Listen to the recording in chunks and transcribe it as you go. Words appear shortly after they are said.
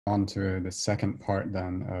on to the second part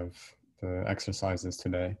then of the exercises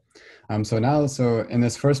today. So in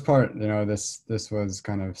this first part, this was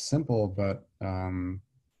kind of simple, but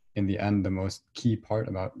in the end, the most key part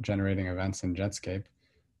about generating events in JETSCAPE.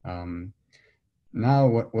 Now,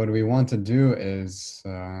 what we want to do is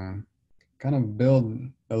kind of build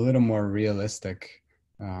a little more realistic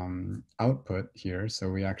output here. So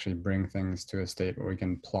we actually bring things to a state where we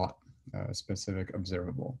can plot a specific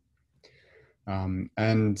observable.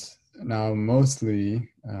 And now mostly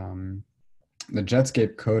the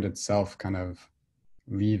JETSCAPE code itself kind of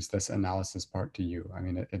leaves this analysis part to you. I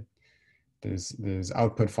mean, there's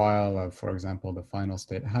output file of, for example, the final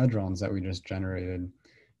state hadrons that we just generated.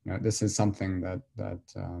 This is something that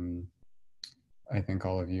I think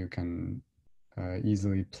all of you can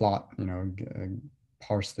easily plot,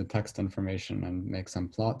 parse the text information and make some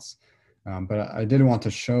plots. But I did want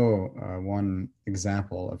to show one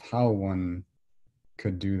example of how one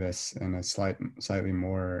could do this in a slightly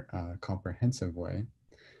more comprehensive way.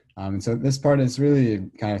 And so this part is really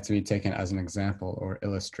kind of to be taken as an example or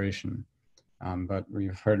illustration. But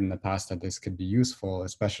we've heard in the past that this could be useful,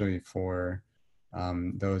 especially for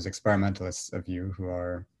those experimentalists of you who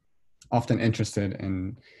are often interested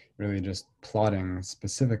in really just plotting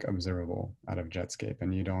specific observable out of JETSCAPE,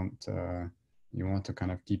 and you want to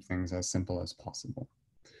kind of keep things as simple as possible.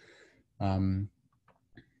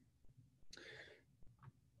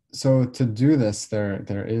 So to do this,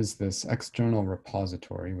 there is this external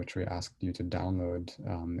repository, which we asked you to download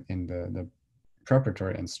in the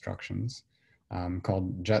preparatory instructions,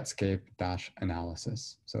 called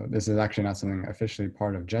JETSCAPE-analysis. So this is actually not something officially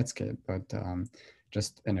part of JETSCAPE, but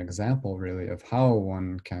just an example really of how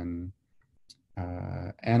one can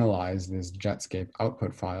analyze these JETSCAPE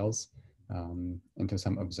output files into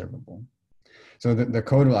some observable. So the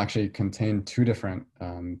code will actually contain two different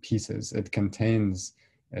pieces. It contains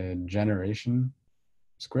a generation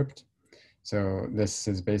script. So this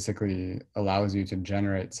is basically allows you to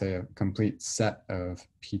generate, say, a complete set of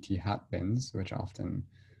PT hat bins, which often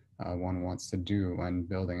one wants to do when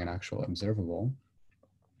building an actual observable.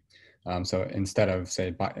 So instead of,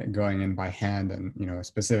 say, going in by hand and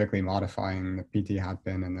specifically modifying the PT hat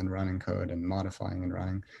bin and then running code and modifying and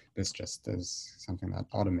running, this just is something that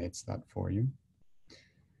automates that for you.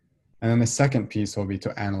 And then the second piece will be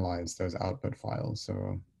to analyze those output files.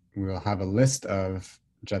 So we will have a list of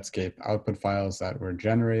JETSCAPE output files that were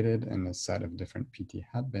generated in a set of different PT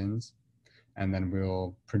hat bins. And then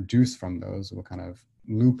we'll produce from those, we'll kind of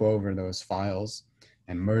loop over those files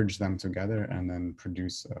and merge them together and then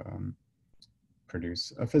produce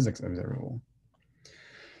a physics observable.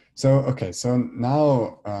 So, okay, so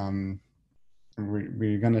now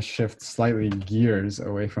we're going to shift slightly gears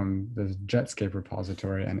away from the JETSCAPE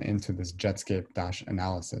repository and into this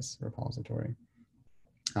JETSCAPE-analysis repository.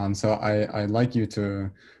 So I'd like you to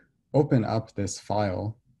open up this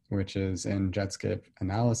file, which is in JETSCAPE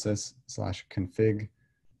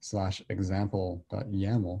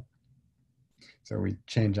analysis/config/example.yaml. So we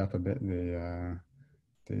change up a bit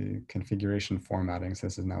the configuration formatting. So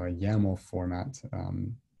this is now a YAML format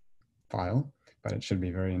file, but it should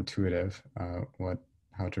be very intuitive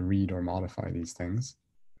how to read or modify these things.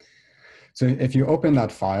 So if you open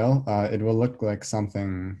that file, it will look like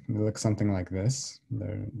something like this.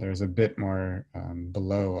 There's a bit more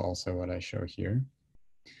below also what I show here.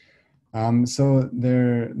 So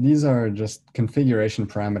these are just configuration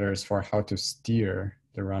parameters for how to steer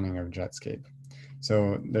the running of JETSCAPE.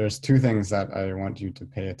 So there's two things that I want you to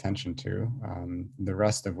pay attention to, the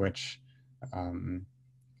rest of which I'll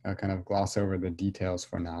kind of gloss over the details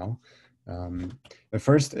for now. The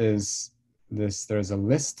first is there's a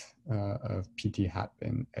list of PT hat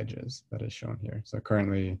bin edges that is shown here. So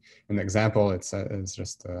currently in the example, it's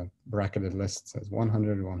just a bracketed list, says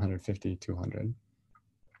 100, 150, 200.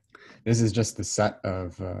 This is just the set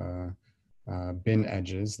of bin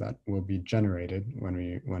edges that will be generated when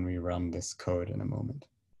we run this code in a moment.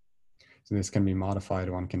 So this can be modified.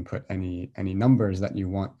 One can put any numbers that you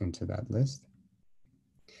want into that list.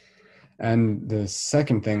 And the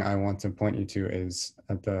second thing I want to point you to is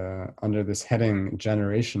under this heading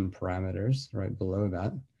generation parameters, right below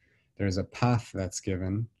that, there's a path that's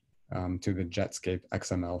given to the JETSCAPE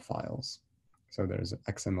XML files. So there's an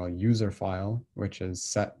XML user file, which is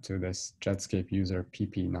set to this JETSCAPE user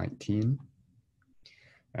pp19.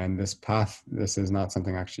 And this path, this is not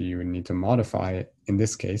something actually you would need to modify in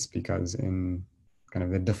this case, because in kind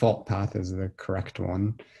of the default path is the correct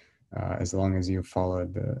one, as long as you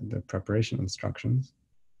followed the preparation instructions.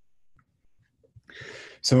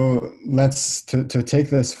 So to take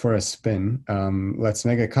this for a spin, let's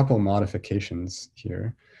make a couple modifications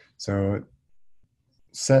here. So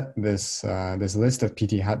set this this list of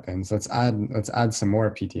PT hat bins. Let's add some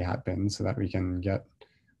more PT hat bins so that we can get.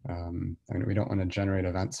 I mean, we don't want to generate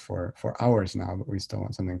events for hours now, but we still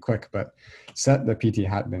want something quick. But set the PT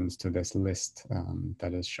hat bins to this list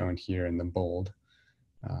that is shown here in the bold.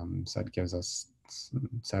 So that gives us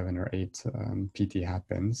 7 or 8 PT hat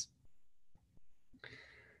bins.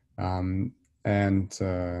 And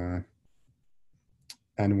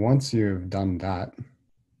once you've done that,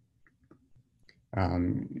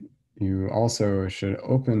 you also should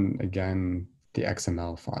open again the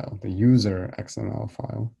XML file, the user XML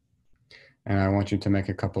file. And I want you to make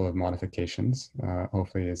a couple of modifications.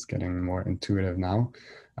 Hopefully it's getting more intuitive now.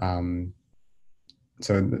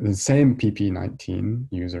 So the same pp19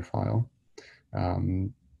 user file.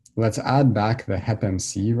 Let's add back the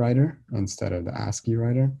hepmc writer instead of the ASCII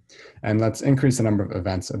writer. And let's increase the number of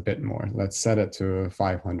events a bit more. Let's set it to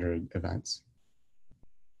 500 events.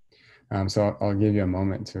 So I'll give you a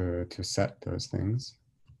moment to set those things.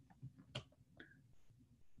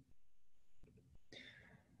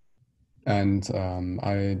 And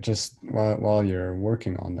I just, while you're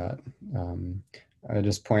working on that, I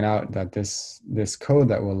just point out that this code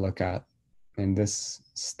that we'll look at in this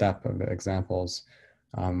step of the examples,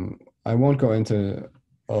 I won't go into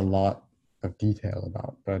a lot of detail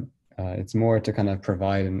about, but it's more to kind of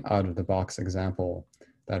provide an out-of-the-box example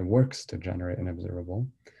that works to generate an observable.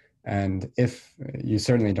 And if you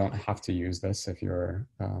certainly don't have to use this if you're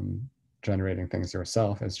generating things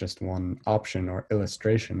yourself, it's just one option or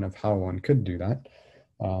illustration of how one could do that.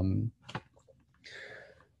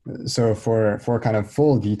 So for kind of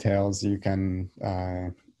full details, you can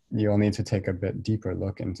you'll need to take a bit deeper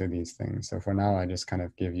look into these things. So for now, I just kind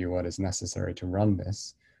of give you what is necessary to run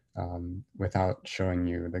this without showing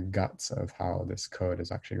you the guts of how this code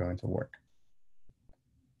is actually going to work.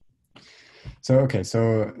 So, okay,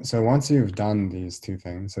 so once you've done these two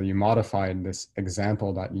things, so you modified this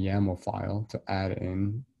example.yaml file to add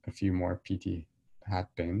in a few more PT hat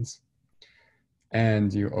bins,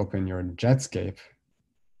 and you open your JETSCAPE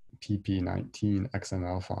pp19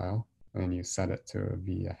 XML file, and you set it to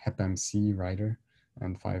be a hepmc writer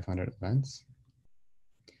and 500 events.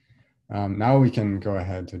 Now we can go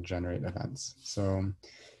ahead to generate events. So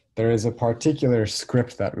there is a particular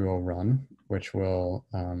script that we will run, which will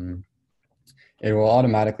it will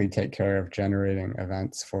automatically take care of generating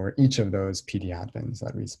events for each of those PD admins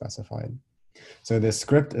that we specified. So this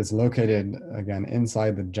script is located, again,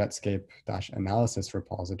 inside the JETSCAPE-analysis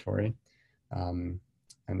repository. And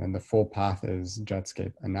then the full path is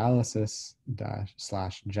JETSCAPE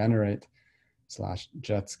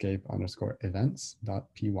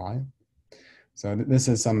analysis/generate/JETSCAPE_events.py. So this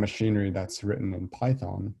is some machinery that's written in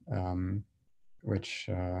Python, which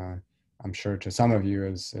I'm sure to some of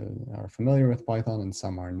you are familiar with Python and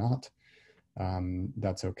some are not.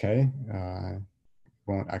 That's okay.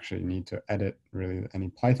 Won't actually need to edit really any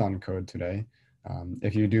Python code today.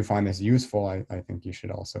 If you do find this useful, I think you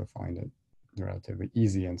should also find it relatively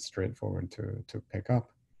easy and straightforward to pick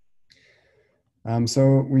up.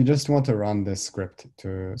 So we just want to run this script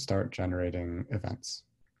to start generating events.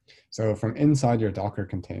 So from inside your Docker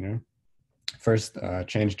container, first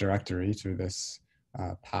change directory to this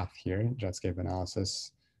path here, JETSCAPE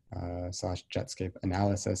analysis /JETSCAPE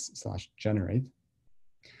analysis/generate.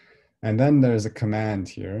 And then there's a command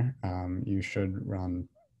here. You should run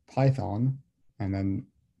Python and then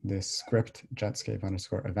this script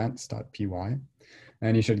JETSCAPE_events.py.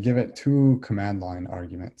 And you should give it 2 command line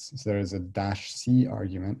arguments. So there's a -c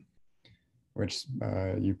argument, which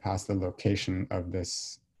you pass the location of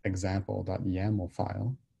this example.yaml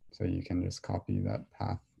file. So you can just copy that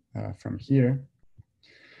path from here.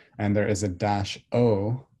 And there is a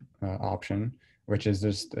 -o option, which is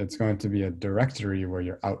just, it's going to be a directory where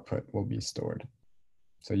your output will be stored.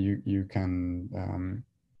 So you can,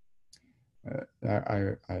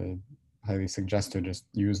 I highly suggest to just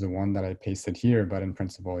use the one that I pasted here, but in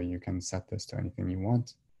principle, you can set this to anything you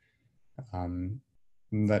want.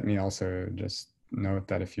 Let me also just note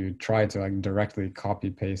that if you try to like directly copy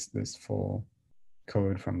paste this full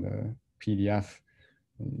code from the PDF,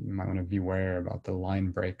 you might want to beware about the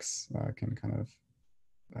line breaks. Can kind of,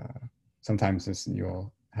 sometimes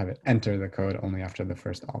you'll have it enter the code only after the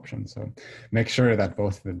first option. So make sure that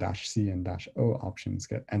both the -c and -o options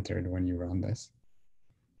get entered when you run this.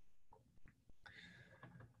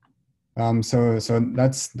 So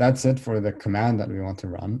that's it for the command that we want to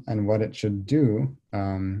run. And what it should do,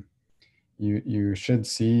 you should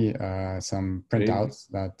see some printouts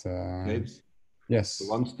that, yes. So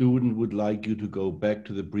one student would like you to go back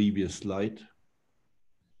to the previous slide.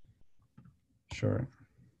 Sure.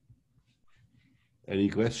 Any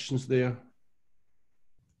questions there?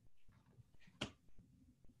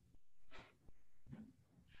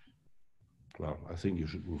 I think you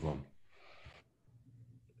should move on.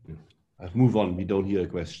 Move on. We don't hear a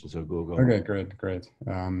question, so go. Okay, great.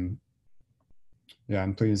 Yeah,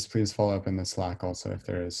 and please follow up in the Slack also if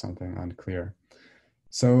there is something unclear.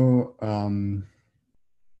 So,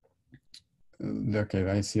 okay,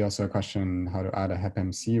 I see also a question how to add a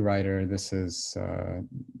HepMC writer. This is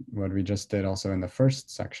what we just did also in the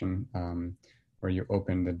first section, where you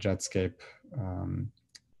open the JETSCAPE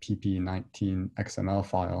pp19 XML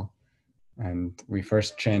file. And we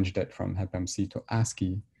first changed it from HepMC to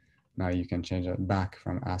ASCII. Now you can change it back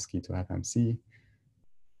from ASCII to HepMC.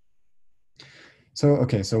 So,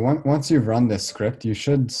 okay, so once you've run this script, you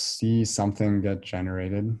should see something get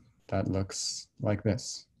generated that looks like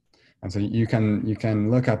this. And so you can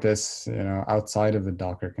look at this, outside of the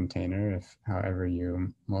Docker container, if however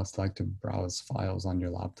you most like to browse files on your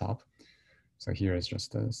laptop. So here is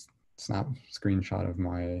just a snap screenshot of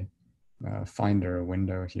my Finder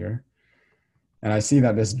window here. And I see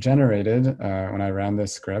that this generated, when I ran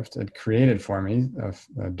this script, it created for me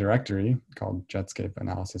a directory called JETSCAPE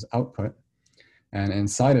analysis output. And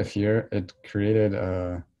inside of here, it created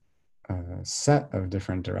a set of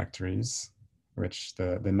different directories, which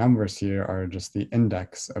the numbers here are just the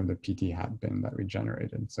index of the PT hat bin that we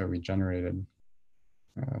generated. So we generated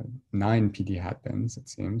 9 PT hat bins, it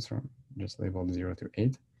seems, from just labeled 0 to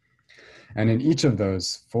 8. And in each of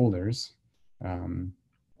those folders,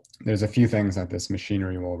 there's a few things that this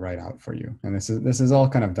machinery will write out for you. And this is all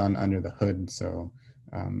kind of done under the hood. So,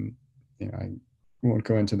 I won't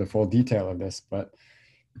go into the full detail of this, but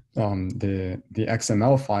the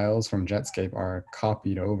XML files from JETSCAPE are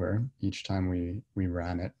copied over each time we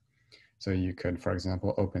ran it. So you could, for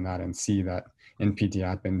example, open that and see that in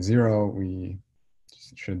PT-admin 0, we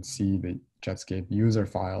should see the JETSCAPE user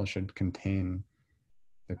file should contain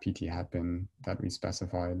the PT-admin that we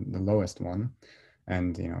specified, the lowest one.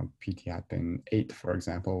 And PT-admin 8, for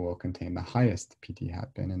example, will contain the highest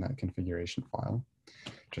PT-admin in that configuration file.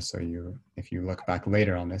 Just so if you look back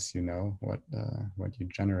later on this, you know what you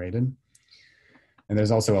generated. And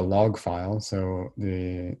there's also a log file. So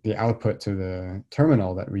the output to the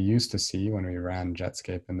terminal that we used to see when we ran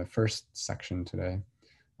JETSCAPE in the first section today,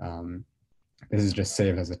 this is just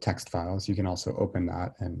saved as a text file. So you can also open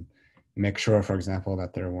that and make sure, for example,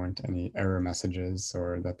 that there weren't any error messages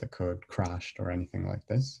or that the code crashed or anything like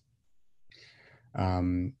this.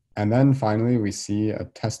 And then finally, we see a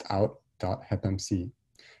testout.hepmc.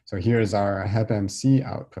 So here's our HepMC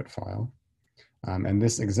output file. And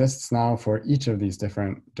this exists now for each of these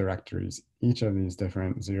different directories, each of these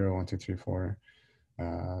different 0, 1, 2, 3, 4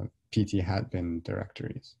 PT-hat-bin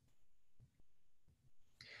directories.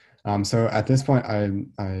 So at this point,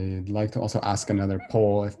 I'd like to also ask another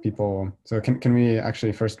poll if people, so can we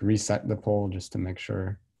actually first reset the poll just to make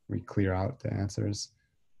sure we clear out the answers?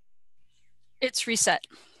 It's reset.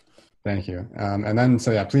 Thank you. And then,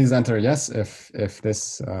 so yeah, please enter yes if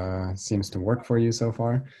this seems to work for you so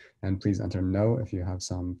far, and please enter no if you have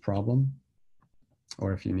some problem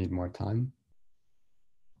or if you need more time.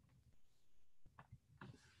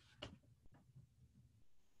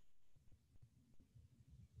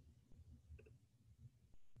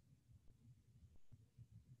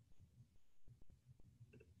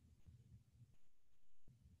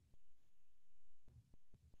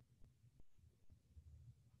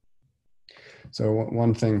 So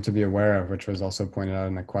one thing to be aware of, which was also pointed out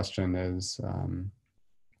in the question, is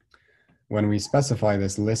when we specify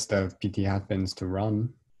this list of PT-hat bins to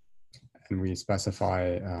run, and we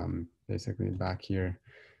specify, basically back here,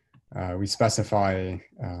 we specify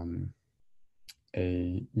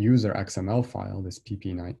a user XML file, this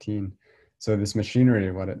pp19. So this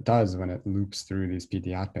machinery, what it does when it loops through these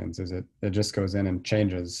PT-hat bins is it just goes in and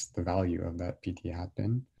changes the value of that PT-hat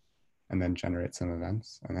bin, and then generates some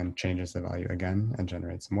events, and then changes the value again and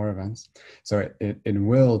generates more events. So it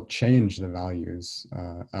will change the values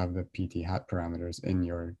of the PT-hat parameters in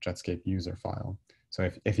your JETSCAPE user file.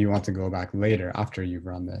 So if you want to go back later after you've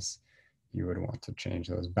run this, you would want to change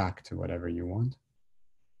those back to whatever you want.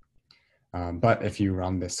 But if you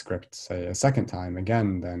run this script, say a second time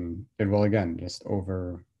again, then it will again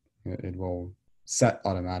it will set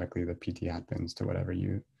automatically the PT-hat bins to whatever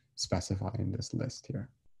you specify in this list here.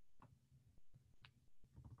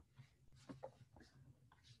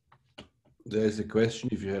 There's a question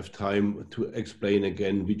if you have time to explain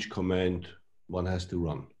again which command one has to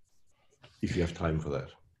run, if you have time for that.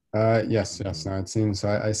 Yes. No, it seems so.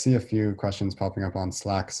 I see a few questions popping up on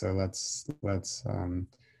Slack, so let's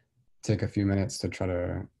take a few minutes to try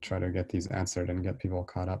to get these answered and get people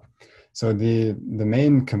caught up. So the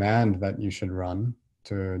main command that you should run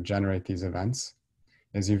to generate these events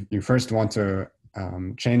is you first want to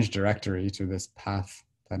change directory to this path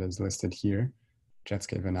that is listed here,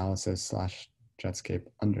 JETSCAPE analysis / JETSCAPE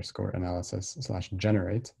 _ analysis /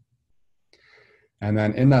 generate. And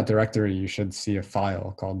then in that directory, you should see a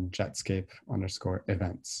file called JETSCAPE _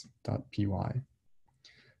 events.py.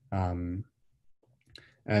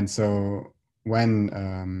 And so when,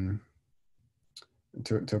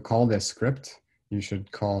 to call this script, you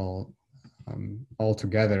should call all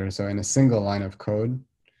together. So in a single line of code,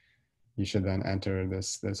 you should then enter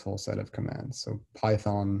this whole set of commands. So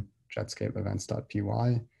Python JETSCAPE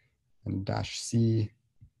events.py and -c,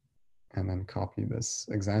 and then copy this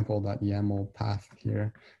example.yaml path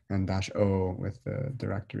here, and -o with the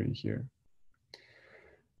directory here.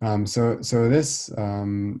 So this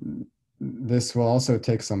will also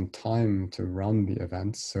take some time to run the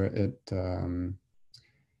events. So it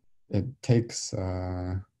takes,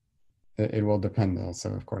 it will depend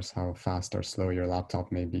also, of course, how fast or slow your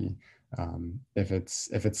laptop may be. If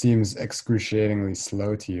it seems excruciatingly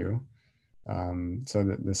slow to you, so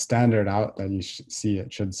the standard out that you see,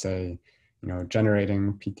 it should say,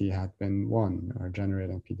 generating PT hat bin 1 or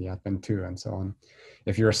generating PT hat bin 2 and so on.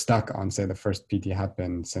 If you're stuck on, say, the first PT hat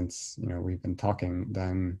bin since we've been talking,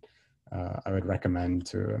 then I would recommend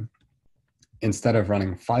to, instead of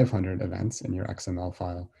running 500 events in your XML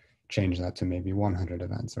file, change that to maybe 100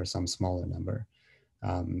 events or some smaller number.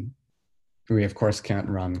 We of course can't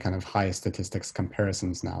run kind of high statistics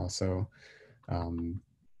comparisons now, so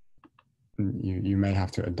you may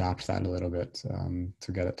have to adapt that a little bit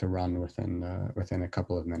to get it to run within a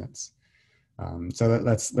couple of minutes. So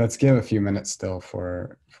let's give a few minutes still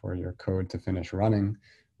for your code to finish running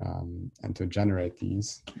and to generate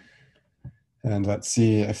these. And let's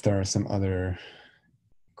see if there are some other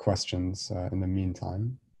questions in the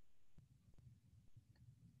meantime.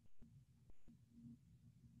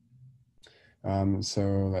 So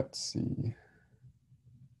let's see.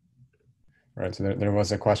 Right, so there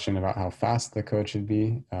was a question about how fast the code should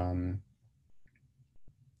be.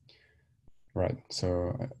 Right,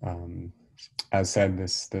 so as said,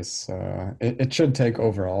 it should take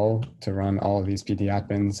overall to run all of these PT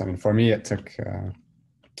admins. I mean, for me, it took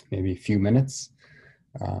maybe a few minutes.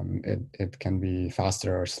 It can be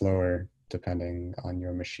faster or slower depending on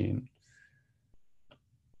your machine.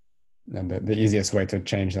 And the easiest way to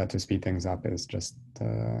change that to speed things up is just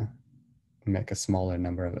make a smaller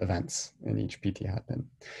number of events in each PT hat bin.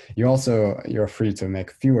 You're free to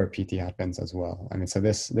make fewer PT hat bins as well. I mean, so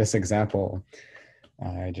this example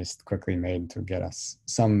I just quickly made to get us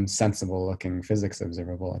some sensible looking physics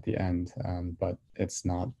observable at the end, but it's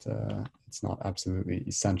not absolutely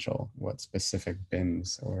essential what specific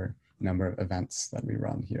bins or number of events that we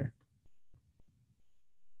run here.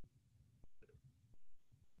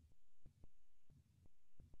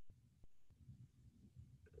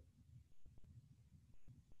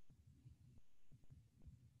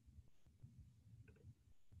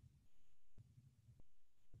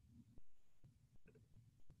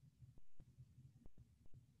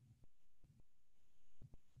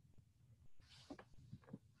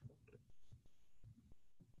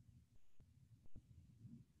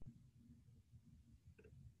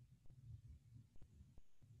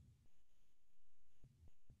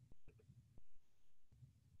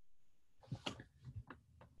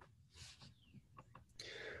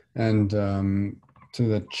 And to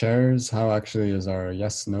the chairs, how actually is our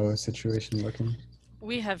yes/no situation looking?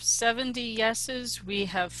 We have 70 yeses, we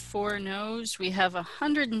have 4 no's, we have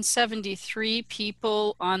 173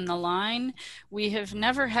 people on the line. We have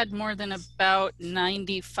never had more than about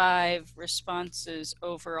 95 responses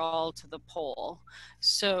overall to the poll.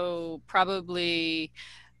 So probably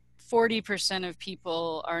 40% of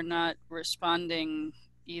people are not responding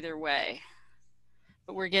either way.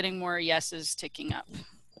 But we're getting more yeses ticking up.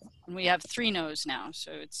 And we have 3 no's now,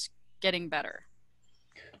 so it's getting better.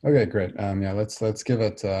 Okay, great. Yeah, let's give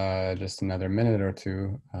it just another minute or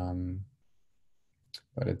two.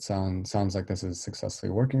 But it sounds like this is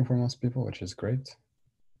successfully working for most people, which is great.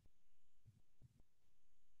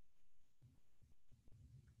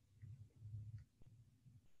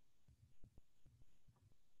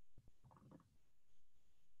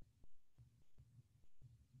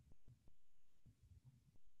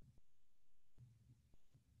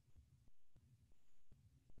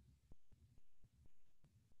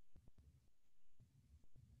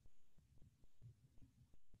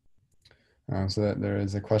 So that there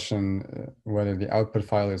is a question whether the output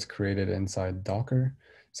file is created inside Docker.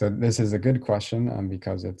 So this is a good question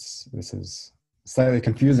because this is a slightly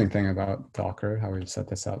confusing thing about Docker, how we've set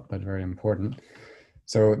this up, but very important.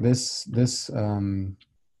 So this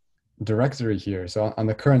directory here, so on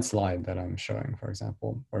the current slide that I'm showing, for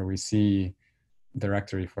example, where we see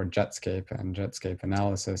directory for JETSCAPE and JETSCAPE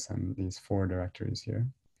analysis and these 4 directories here.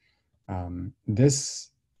 This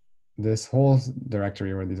whole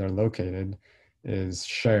directory where these are located is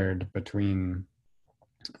shared between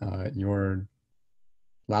your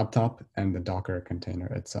laptop and the Docker container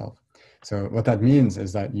itself. So what that means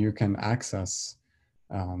is that you can access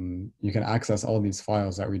all these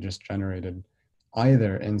files that we just generated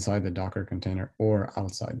either inside the Docker container or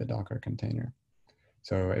outside the Docker container.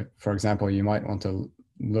 So if, for example, you might want to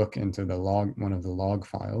look into the one of the log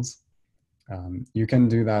files. You can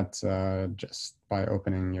do that just by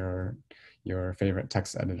opening your favorite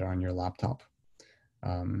text editor on your laptop.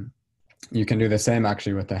 You can do the same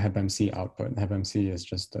actually with the hebmc output. Hebmc is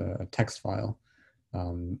just a text file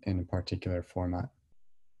in a particular format.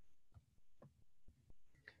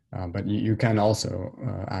 But you can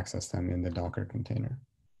also access them in the Docker container.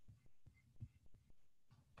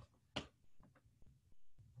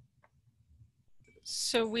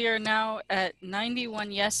 So we are now at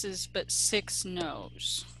 91 yeses, but 6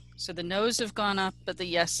 no's. So the no's have gone up, but the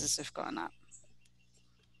yeses have gone up.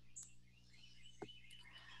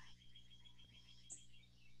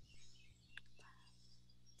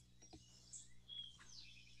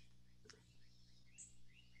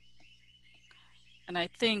 And I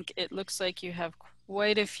think it looks like you have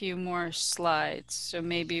quite a few more slides. So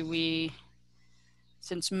maybe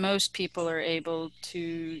since most people are able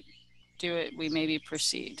to do it, we maybe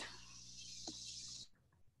proceed.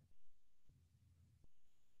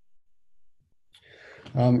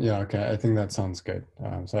 Yeah, okay, I think that sounds good.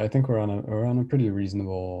 So I think we're on a pretty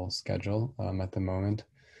reasonable schedule at the moment.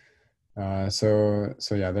 So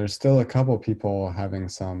yeah, there's still a couple people having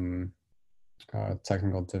some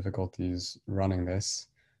technical difficulties running this.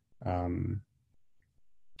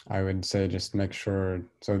 I would say just make sure,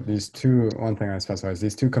 so one thing I specify is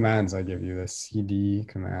these 2 commands I give you, the cd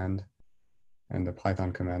command and the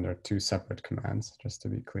Python command, are 2 separate commands, just to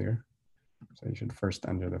be clear. So you should first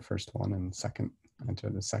enter the first one and enter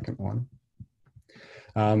the second one.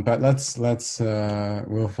 But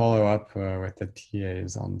we'll follow up with the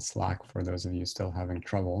TAs on Slack for those of you still having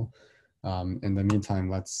trouble. In the meantime,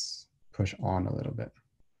 let's push on a little bit.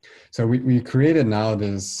 So we created now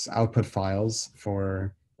these output files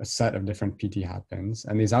for a set of different PT hat pins.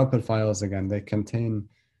 And these output files, again, they contain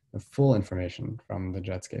the full information from the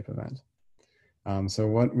JETSCAPE event. So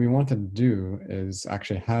what we want to do is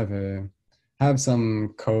actually have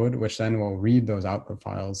some code which then will read those output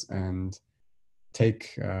files and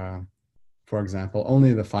take, for example,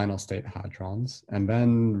 only the final state hadrons, and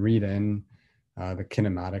then read in the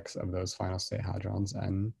kinematics of those final state hadrons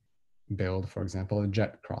and build, for example, a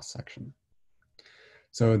jet cross-section.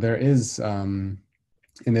 So there is, in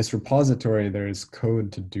this repository, there is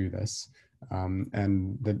code to do this.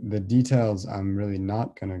 And the details I'm really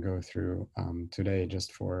not going to go through today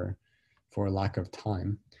just for lack of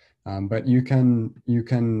time. But you can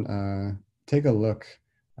take a look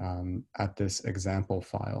at this example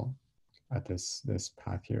file, at this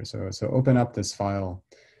path here. So open up this file.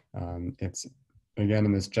 It's again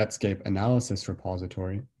in this JETSCAPE analysis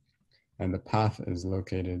repository, and the path is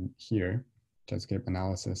located here, JETSCAPE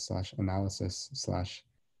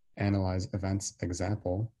analysis/analyze events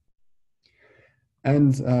example.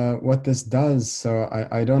 And what this does, so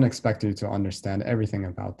I don't expect you to understand everything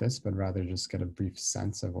about this, but rather just get a brief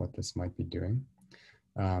sense of what this might be doing.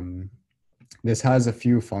 This has a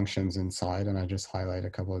few functions inside, and I just highlight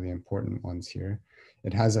a couple of the important ones here.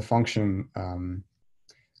 It has a function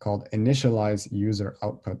called initialize user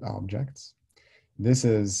output objects. This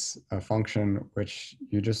is a function which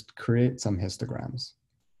you just create some histograms.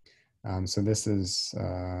 So this is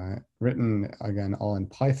written, again, all in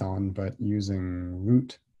Python, but using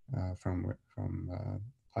root from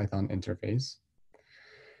Python interface.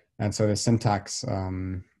 And so the syntax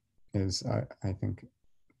is, I think,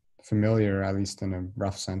 familiar, at least in a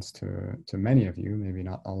rough sense, to many of you, maybe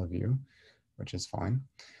not all of you, which is fine.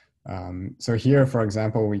 So here, for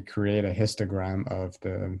example, we create a histogram of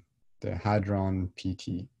the hadron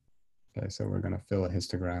PT. Okay, so we're going to fill a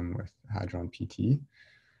histogram with hadron PT.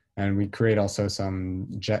 And we create also some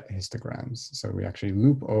jet histograms. So we actually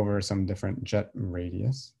loop over some different jet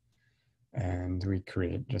radius, and we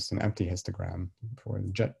create just an empty histogram for the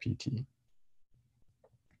jet PT.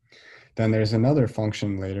 Then there's another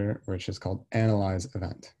function later, which is called analyze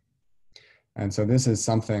event. And so this is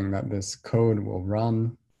something that this code will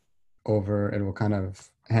run over. It will kind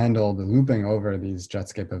of handle the looping over these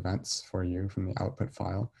JETSCAPE events for you from the output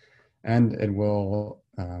file. And it will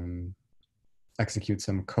execute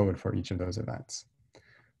some code for each of those events.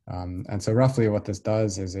 And so roughly what this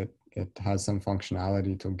does is it has some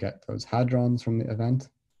functionality to get those hadrons from the event.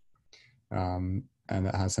 and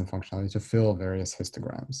it has some functionality to fill various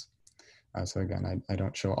histograms. So again, I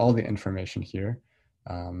don't show all the information here,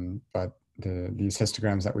 but these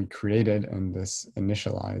histograms that we created in this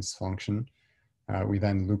initialize function, we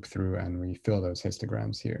then loop through and we fill those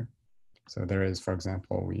histograms here. So there is, for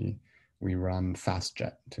example, we run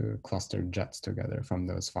fastjet to cluster jets together from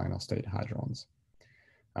those final state hadrons.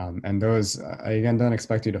 And those, I again don't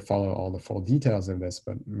expect you to follow all the full details of this,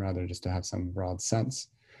 but rather just to have some broad sense.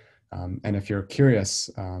 And if you're curious,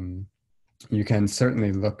 you can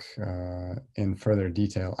certainly look in further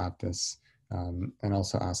detail at this, and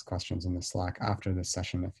also ask questions in the Slack after this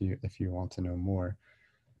session if you want to know more.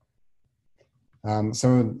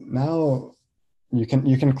 So now you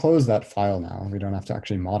can close that file now. We don't have to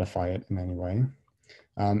actually modify it in any way.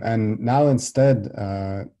 And now instead,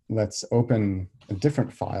 let's open a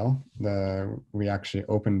different file. We actually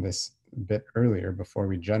opened this a bit earlier before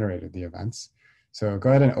we generated the events. So go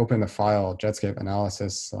ahead and open the file JETSCAPE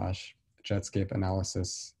analysis / JETSCAPE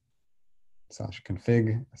analysis /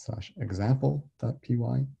 config /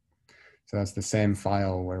 example.py. So that's the same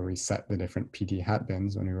file where we set the different PT hat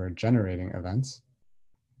bins when we were generating events.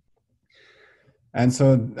 And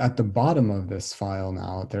so at the bottom of this file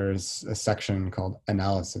now, there's a section called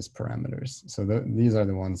analysis parameters. So these are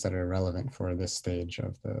the ones that are relevant for this stage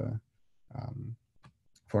of the,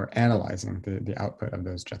 for analyzing the output of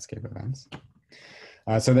those JETSCAPE events.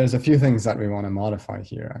 So there's a few things that we want to modify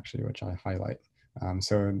here, actually, which I highlight.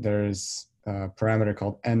 So there's a parameter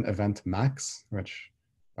called n event max, which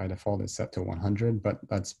by default is set to 100, but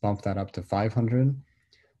let's bump that up to 500.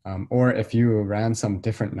 Or if you ran some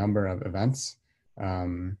different number of events,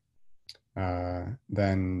 then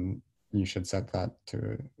you should set that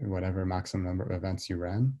to whatever maximum number of events you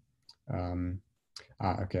ran.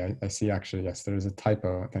 Okay, I see actually, yes, there's a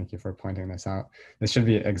typo. Thank you for pointing this out. This should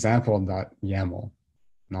be example.yaml,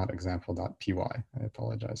 not example.py. I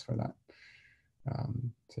apologize for that.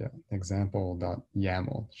 So yeah,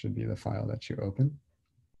 example.yaml should be the file that you open.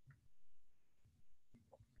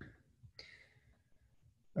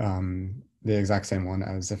 The exact same one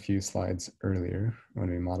as a few slides earlier when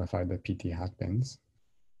we modified the PT hat bins.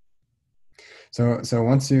 So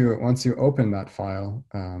once you open that file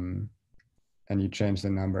and you change the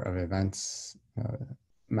number of events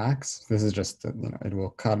max, this is just, it will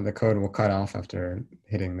cut, the code will cut off after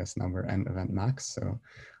hitting this number n event max. So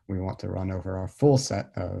we want to run over our full set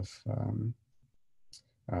of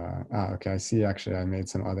okay, I see actually I made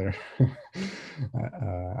some other,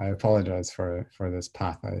 I apologize for this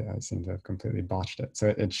path. I seem to have completely botched it.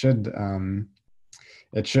 So it should read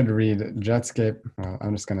JETSCAPE. Well,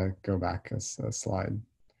 I'm just gonna go back a slide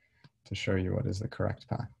to show you what is the correct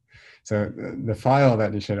path. So the file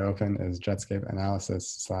that you should open is JETSCAPE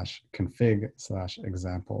analysis / config /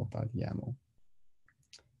 example.yaml.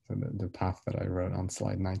 So the path that I wrote on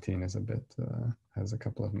slide 19 is a bit, has a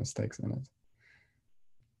couple of mistakes in it.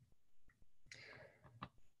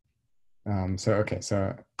 So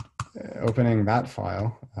opening that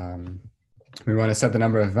file, we want to set the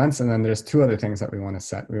number of events, and then there's two other things that we want to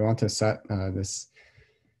set. We want to set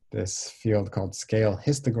this field called scale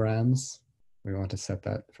histograms. We want to set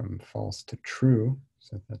that from false to true,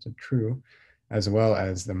 set that to true, as well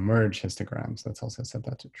as the merge histograms. Let's also set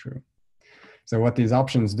that to true. So what these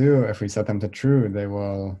options do, if we set them to true, they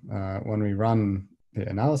will, when we run the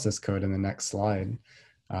analysis code in the next slide,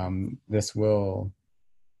 this will,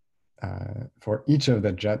 for each of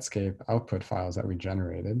the JETSCAPE output files that we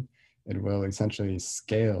generated, it will essentially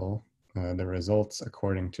scale the results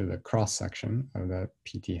according to the cross-section of the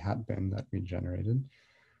PT hat bin that we generated.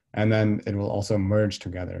 And then it will also merge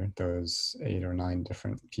together those 8 or 9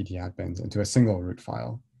 different PT hat bins into a single root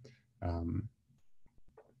file.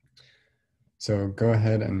 So go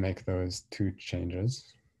ahead and make those 2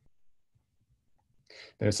 changes.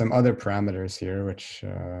 There's some other parameters here, which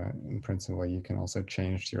in principle you can also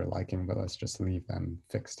change to your liking, but let's just leave them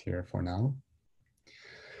fixed here for now.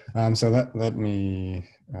 So let me,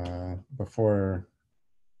 before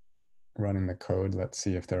running the code, let's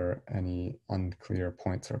see if there are any unclear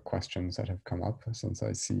points or questions that have come up, since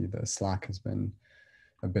I see the Slack has been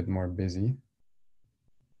a bit more busy.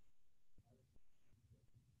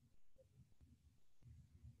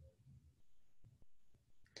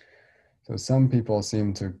 So some people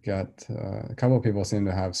seem to get, a couple of people seem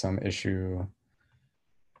to have some issue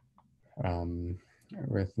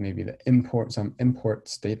with maybe the some import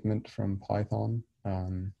statement from Python.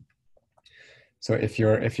 So if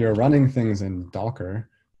you're running things in Docker,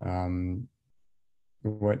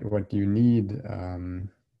 what you need,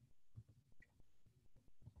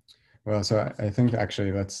 well, so I think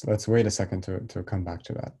actually let's wait a second to come back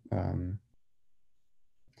to that.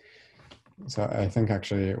 So I think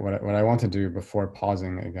actually what I want to do before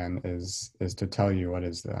pausing again is to tell you what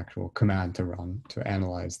is the actual command to run to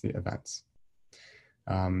analyze the events.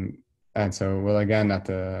 And so we'll again at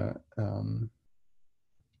the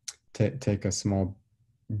take a small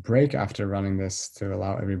break after running this to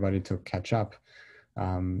allow everybody to catch up.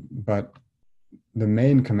 But the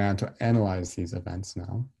main command to analyze these events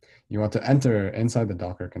now, you want to enter inside the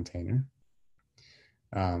Docker container.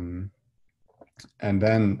 And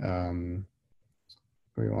then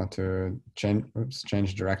we want to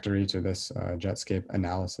change directory to this JETSCAPE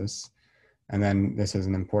analysis. And then this is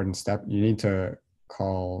an important step. You need to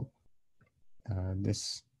call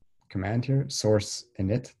this command here, source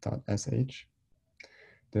init.sh.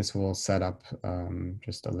 This will set up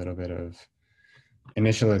just a little bit of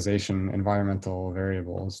initialization environmental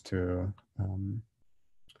variables to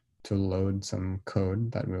load some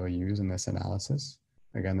code that we'll use in this analysis.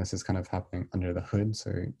 Again, this is kind of happening under the hood,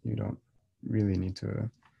 so you don't really need to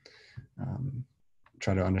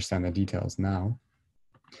try to understand the details now.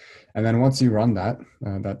 And then once you run that,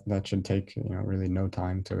 that should take really no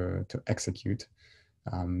time to execute.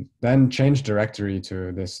 Then change directory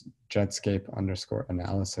to this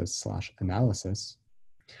jetscape_analysis/analysis.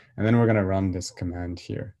 And then we're going to run this command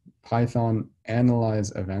here, Python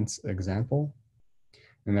analyze events example.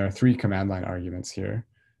 And there are 3 command line arguments here,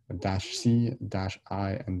 -c,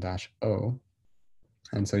 -i, and -o.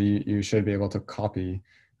 And so you should be able to copy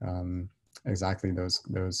exactly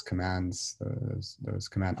those commands, those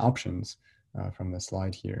command options from the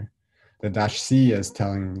slide here. The -c is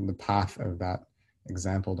telling the path of that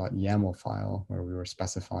example.yaml file where we were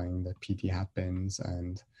specifying the PT hat bins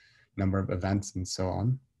and number of events and so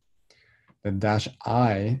on. The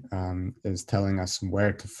 -i is telling us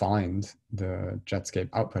where to find the JETSCAPE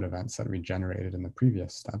output events that we generated in the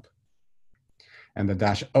previous step. And the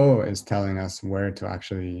 -o is telling us where to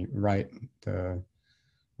actually write the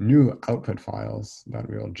new output files that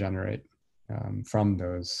we will generate from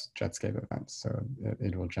those JETSCAPE events. So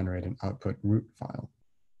it will generate an output root file.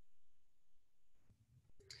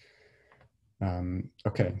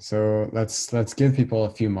 Okay, so let's give people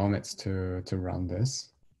a few moments to run this.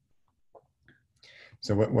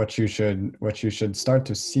 So what you should start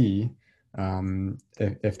to see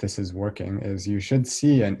if this is working is you should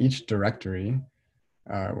see in each directory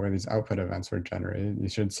where these output events were generated, you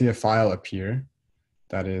should see a file appear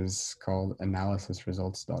that is called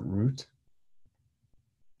analysisresults.root.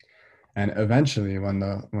 And eventually, when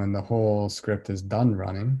the whole script is done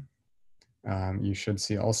running, you should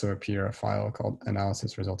see also appear a file called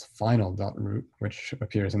analysisresultsfinal.root, which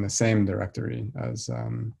appears in the same directory as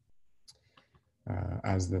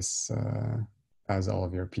all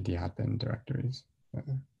of your PT hatbin directories.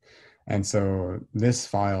 And so this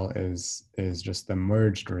file is just the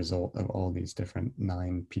merged result of all these different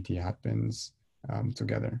 9 PT hatbins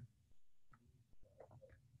together.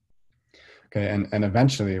 Okay, and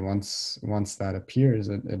eventually once that appears,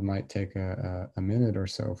 it might take a minute or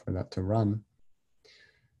so for that to run.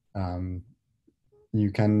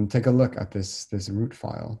 You can take a look at this root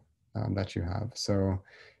file that you have. So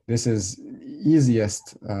this is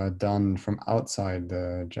easiest done from outside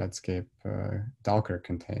the JETSCAPE Docker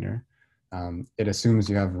container. It assumes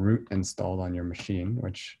you have root installed on your machine,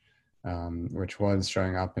 which was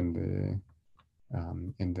showing up in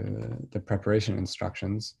the preparation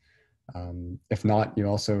instructions. If not,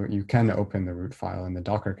 you can open the root file in the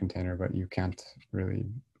Docker container, but you can't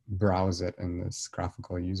really browse it in this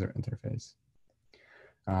graphical user interface.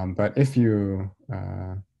 But if you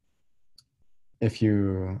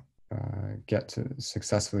get to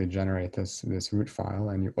successfully generate this root file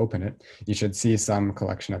and you open it, you should see some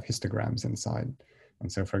collection of histograms inside.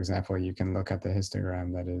 And so, for example, you can look at the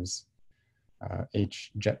histogram that is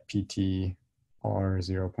HJetPT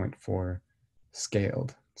R0.4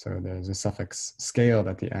 scaled. So there's a suffix scaled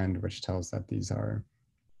at the end, which tells that these are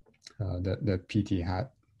the PT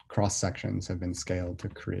hat cross sections have been scaled to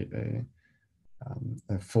create a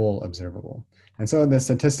full observable. And so the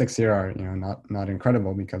statistics here are not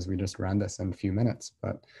incredible because we just ran this in a few minutes,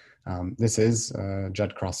 but this is a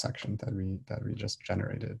JET cross section that we just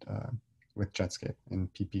generated with JETSCAPE in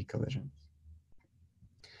PP collisions.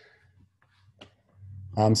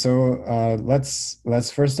 So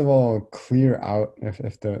let's first of all clear out,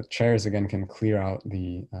 if the chairs again can clear out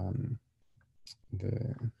the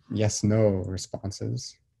yes/no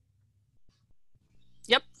responses.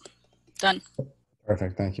 Yep, done.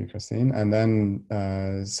 Perfect, thank you, Christine. And then,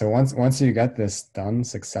 so once you get this done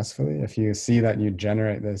successfully, if you see that you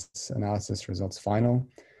generate this analysis results final,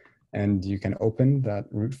 and you can open that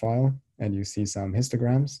root file, and you see some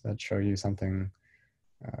histograms that show you something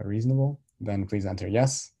reasonable, then please enter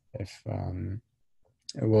yes. If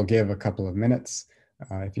we'll give a couple of minutes.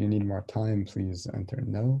 If you need more time, please enter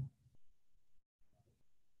no.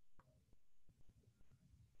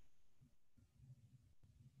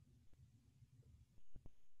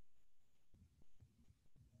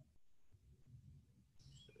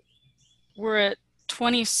 We're at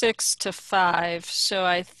 26 to 5, so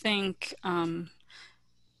I think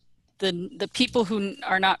the people who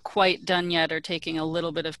are not quite done yet are taking a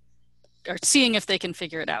little bit of, are seeing if they can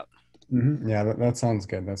figure it out. Mm-hmm. Yeah, that sounds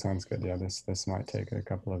good. That sounds good. Yeah, this might take a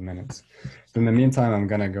couple of minutes. So in the meantime, I'm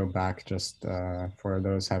gonna go back just for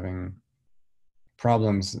those having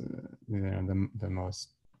problems. You know, the most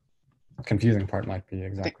confusing part might be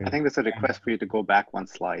exactly. I think there's a request for you to go back one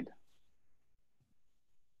slide.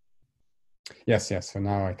 Yes, yes. So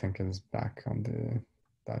now I think it is back on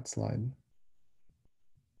that slide.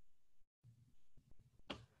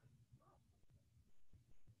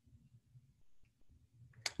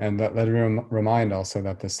 And let me remind also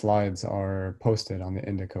that the slides are posted on the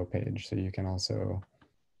Indico page, so you can also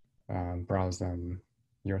browse them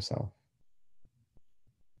yourself.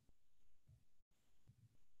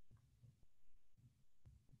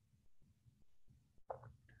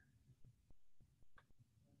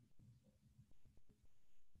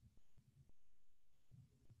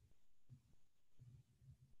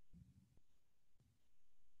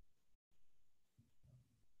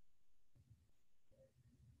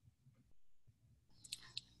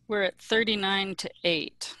 We're at 39 to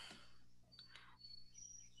 8.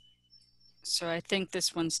 So I think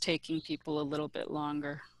this one's taking people a little bit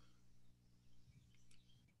longer.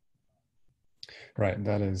 Right,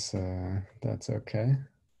 that is, that's okay.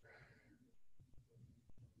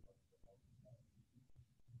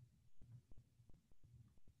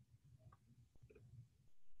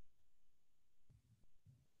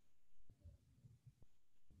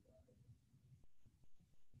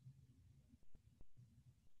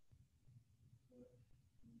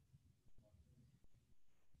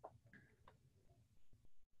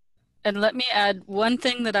 And let me add, one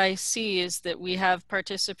thing that I see is that we have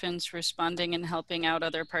participants responding and helping out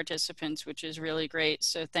other participants, which is really great.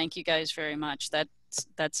 So thank you guys very much.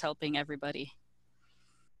 That's helping everybody.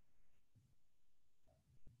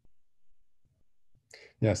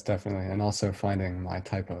 Yes, definitely. And also finding my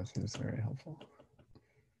typos is very helpful.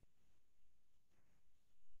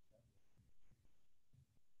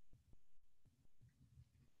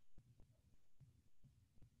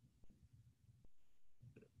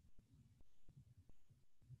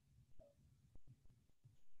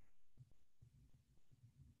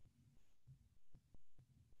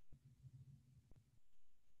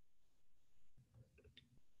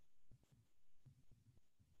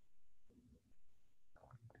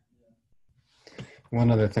 One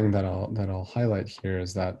other thing that I'll highlight here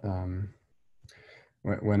is that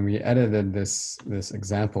when we edited this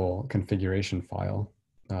example configuration file,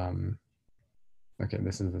 okay,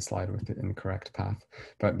 this is the slide with the incorrect path,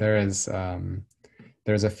 but there's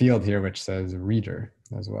a field here which says reader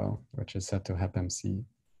as well, which is set to hepmc.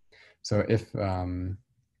 So if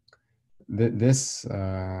this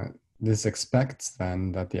expects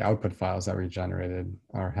then that the output files that we generated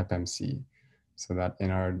are hepmc, so that in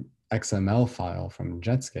our XML file from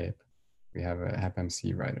JETSCAPE, we have a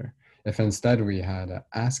hepmc writer. If instead we had an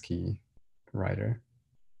ASCII writer,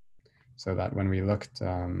 so that when we looked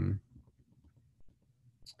at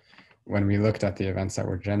the events that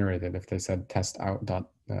were generated, if they said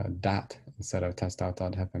testout.dat instead of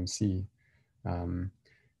testout.hepmc,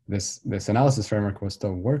 this analysis framework will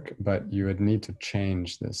still work, but you would need to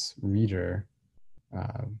change this reader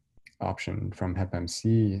option from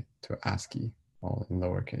hepmc to ASCII, all in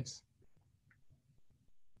lowercase.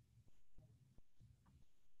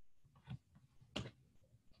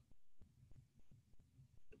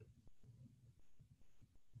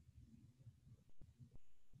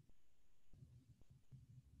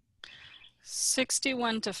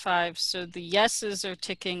 $61 to 5. So the yeses are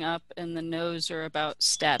ticking up and the nos are about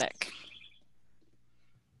static.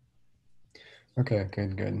 Okay,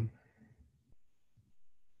 good.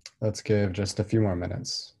 Let's give just a few more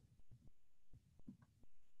minutes.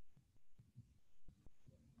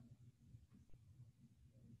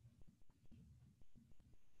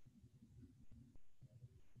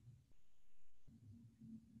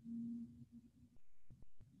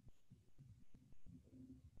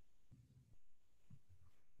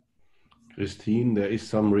 Christine, there is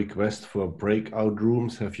some request for breakout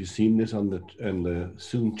rooms. Have you seen this on the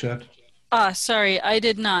Zoom chat? Sorry, I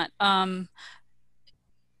did not.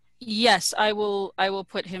 Yes, I will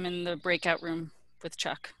put him in the breakout room with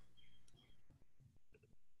Chuck.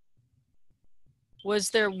 Was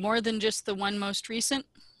there more than just the one most recent?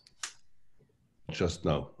 just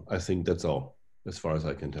now. I think that's all, as far as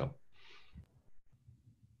I can tell.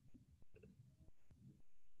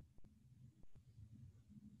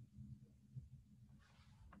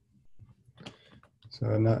 So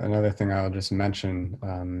another thing I'll just mention,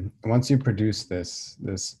 once you produce this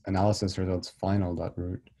analysis results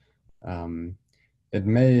final.root, it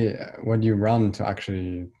may, what you run to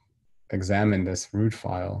actually examine this root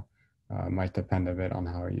file might depend a bit on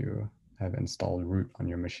how you have installed root on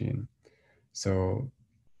your machine. So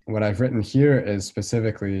what I've written here is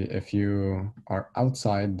specifically if you are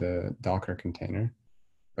outside the Docker container,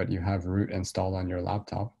 but you have root installed on your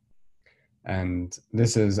laptop. And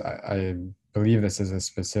this is, I believe this is a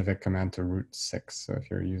specific command to root 6. So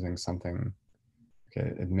if you're using something, okay,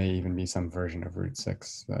 it may even be some version of root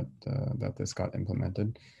 6 that this got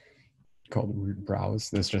implemented, called root browse.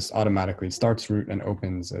 This just automatically starts root and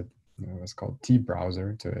opens what's called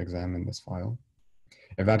tbrowser to examine this file.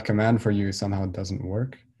 If that command for you somehow doesn't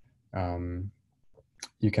work,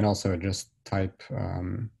 you can also just type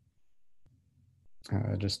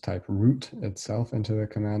root itself into the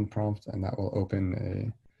command prompt, and that will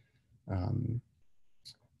open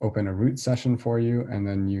a root session for you, and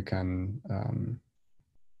then you can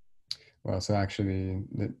well, so actually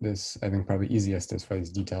this, I think probably easiest is for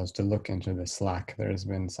these details to look into the Slack. There's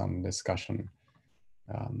been some discussion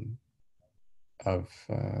of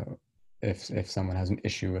if someone has an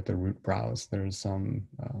issue with the root browse, there's some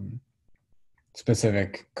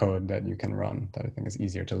specific code that you can run that I think is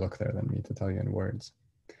easier to look there than me to tell you in words.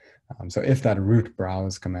 So if that root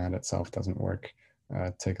browse command itself doesn't work,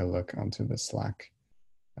 take a look onto the Slack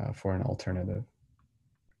for an alternative.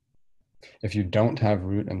 If you don't have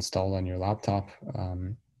root installed on your laptop,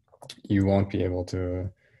 you won't be able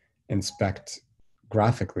to inspect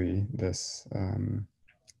graphically this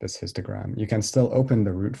histogram. You can still open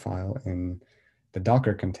the root file in the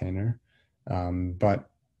Docker container, but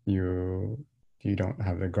you don't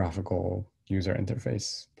have the graphical user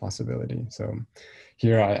interface possibility. So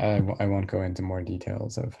here I won't go into more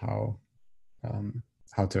details of how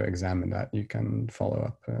to examine that. You can follow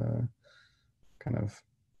up kind of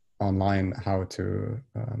online how to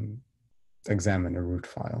examine a root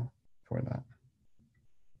file for that.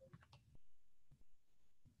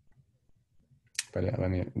 But yeah,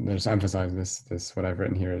 let me just emphasize this what I've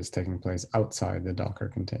written here is taking place outside the Docker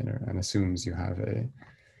container and assumes you have a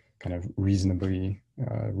kind of reasonably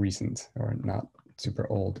recent or not super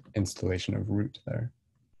old installation of root there.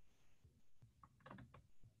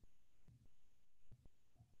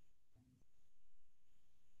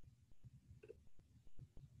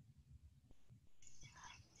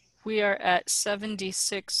 We are at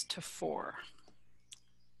 76-4.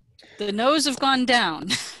 The no's have gone down.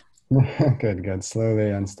 Good.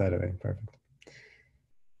 Slowly and steadily. Perfect.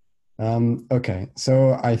 Okay,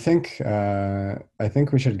 so I think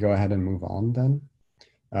we should go ahead and move on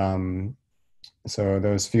then. So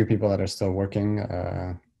those few people that are still working,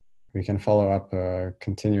 we can follow up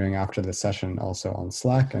continuing after the session also on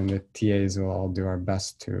Slack, and the TAs will all do our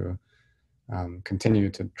best to continue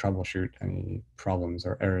to troubleshoot any problems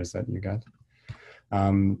or errors that you get.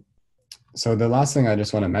 So the last thing I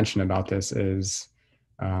just want to mention about this is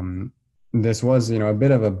this was, a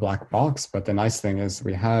bit of a black box, but the nice thing is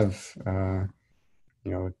we have,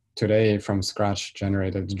 today from scratch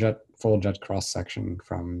generated full jet cross section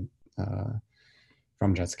from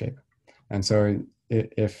JETSCAPE. And so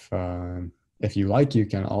if you like, you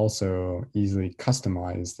can also easily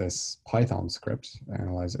customize this Python script,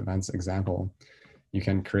 analyze events example. You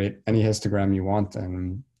can create any histogram you want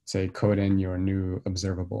and say code in your new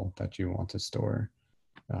observable that you want to store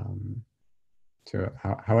to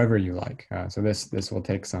however you like. So this will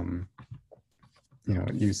take some,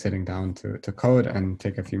 you sitting down to code and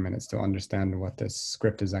take a few minutes to understand what this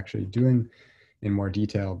script is actually doing in more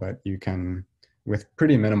detail, but you can, with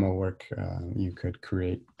pretty minimal work, you could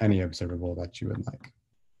create any observable that you would like.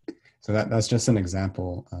 So that's just an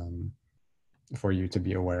example for you to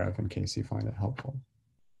be aware of in case you find it helpful.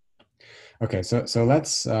 Okay, so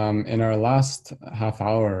let's, in our last half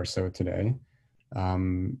hour or so today,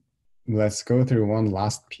 let's go through one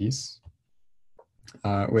last piece,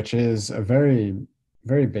 which is a very,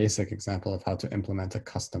 very basic example of how to implement a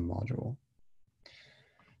custom module.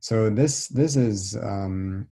 So this is